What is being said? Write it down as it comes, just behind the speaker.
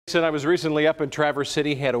I was recently up in Traverse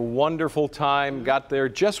City, had a wonderful time, got there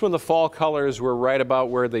just when the fall colors were right about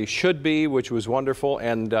where they should be, which was wonderful.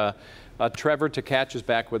 And Trevor Tkach is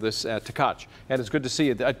back with us, Tkach, and it's good to see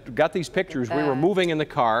you. I got these pictures. We were moving in the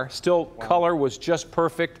car. Still, color was just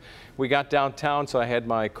perfect. We got downtown, so I had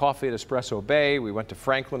my coffee at Espresso Bay. We went to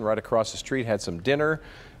Franklin, right across the street, had some dinner.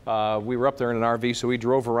 We were up there in an RV, so we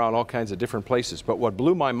drove around all kinds of different places. But what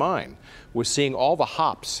blew my mind was seeing all the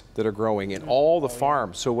hops that are growing in all the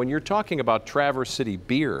farms. So when you're talking about Traverse City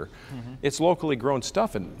beer, it's locally grown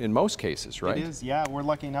stuff in most cases, right? It is, yeah. We're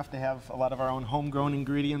lucky enough to have a lot of our own homegrown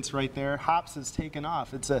ingredients right there. Hops has taken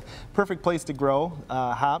off. It's a perfect place to grow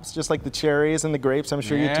hops, just like the cherries and the grapes. I'm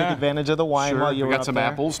sure you took advantage of the wine while you were up there. We got some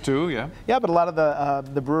apples too, yeah. Yeah, but a lot of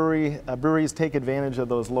the breweries take advantage of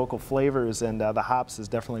those local flavors, and the hops is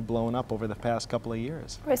definitely blown up over the past couple of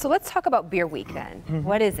years. All right, so let's talk about Beer Week then.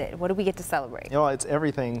 What is it? What do we get to celebrate? You know, it's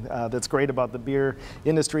everything that's great about the beer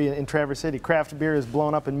industry in Traverse City. Craft beer is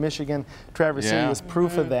blown up in Michigan. Traverse City is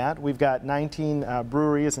proof of that. We've got 19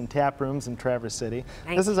 breweries and tap rooms in Traverse City.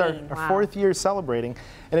 This is our fourth year celebrating,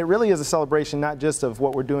 and it really is a celebration not just of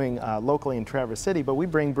what we're doing locally in Traverse City, but we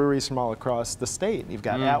bring breweries from all across the state. You've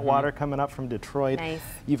got Atwater coming up from Detroit.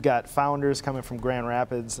 You've got Founders coming from Grand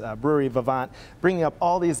Rapids, Brewery Vivant, bringing up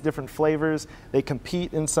all these different flavors. They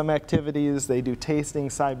compete in some activities. They do tasting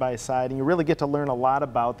side by side, and you really get to learn a lot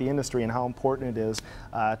about the industry and how important it is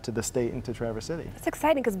to the state and to Traverse City. It's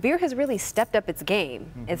exciting because beer has really stepped up its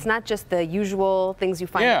game. It's not just the usual things you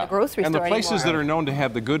find at the grocery store and the places anymore. that are known to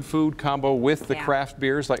have the good food combo with the craft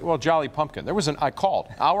beers, like, well, Jolly Pumpkin. There was I called,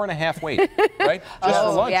 hour-and-a-half wait, right? Just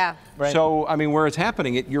for lunch. So, I mean, where it's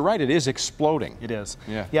happening, you're right, it is exploding. It is.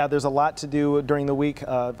 Yeah, there's a lot to do during the week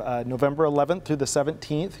of November 11th through the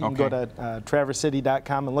 17th. You can go to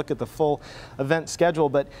traversecity.com and look at the full event schedule.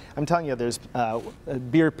 But I'm telling you, there's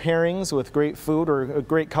beer pairings with great food, or a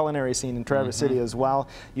great culinary scene in Traverse City as well.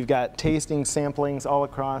 You've got tasting, samplings all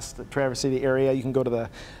across the Traverse City area. You can go to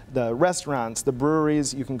the restaurants, the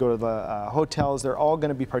breweries, you can go to the hotels. They're all going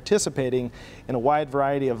to be participating in a wide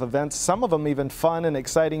variety of events, some of them even fun and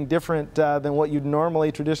exciting, different than what you'd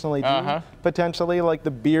normally traditionally do, potentially, like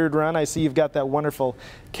the Beard Run. I see you've got that wonderful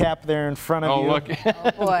cap there in front of you. Oh, look.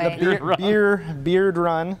 Oh, boy. The Beard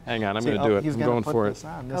Run. Hang on, I'm going to do it. I'm going for it.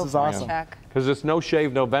 This is awesome. Because it's No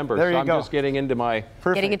Shave November, so I'm just getting into my...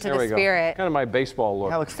 Getting into the spirit. Kind of my baseball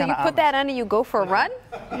look. So you put that on and you go for a run?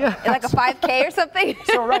 Like a 5K or something?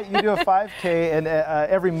 So right, you do a 5K, and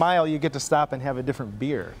every mile you get to stop and have a different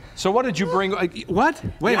beer. So what did you bring? What?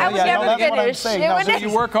 Wait, I was never finished. So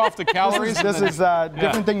you work off the calories? This is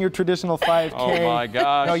different than your traditional 5K. Oh my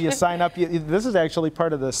gosh. You know, you sign up. This is actually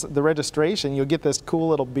part of the registration. You'll get this cool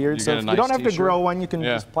little beard. So if you don't have to grow one, you can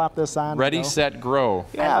just plop this on. Ready, set, grow.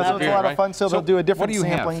 Yeah, so it's a lot of fun. So they'll do a different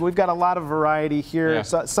sampling. We've got a lot of variety here.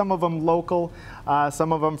 So, some of them local,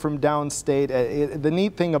 some of them from downstate. The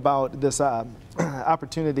neat thing about this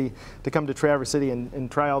opportunity to come to Traverse City and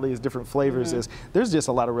try all these different flavors is there's just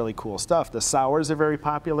a lot of really cool stuff. The sours are very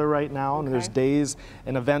popular right now, and there's days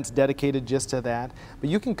and events dedicated just to that. But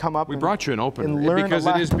you can come up. We brought you an opener because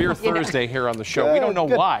it is Beer Thursday here on the show. We don't know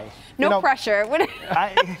why. No pressure.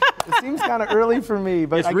 It seems kind of early for me,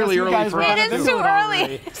 but it's really early for us. It is too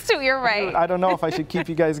early. You're right. I don't know if I should keep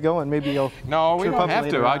you guys going. Maybe you'll. No, we don't have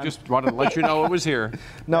to. I just wanted to let you know it was here.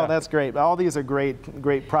 No, that's great. All these are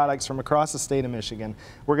great products from across the state of Michigan.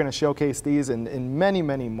 We're going to showcase these and many,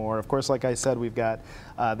 many more. Of course, like I said, we've got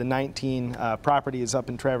the 19 properties up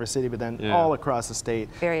in Traverse City, but then all across the state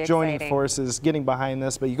joining forces, getting behind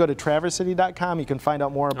this. But you go to traversecity.com, you can find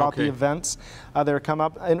out more about the events that are come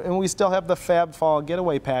up. And we still have the Fab Fall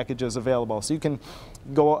Getaway packages available. So you can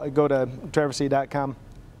go to traversecity.com,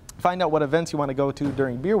 find out what events you want to go to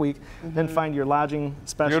during Beer Week, then find your lodging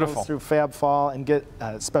specials through Fab Fall and get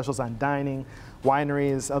specials on dining,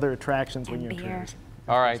 wineries, other attractions when you're in Traverse.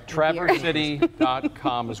 All right,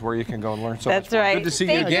 traversecity.com is where you can go and learn so much more. That's right. Good to see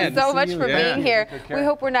you again. Thank you so much for being here. We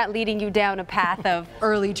hope we're not leading you down a path of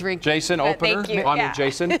early drinking. Jason, opener on to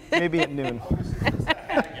Jason. Maybe at noon.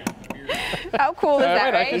 How cool is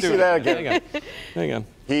that, right? I can see that again. Hang on.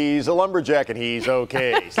 He's a lumberjack and he's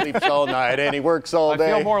okay. Sleeps all night and he works all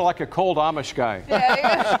day. I feel more like a cold Amish guy.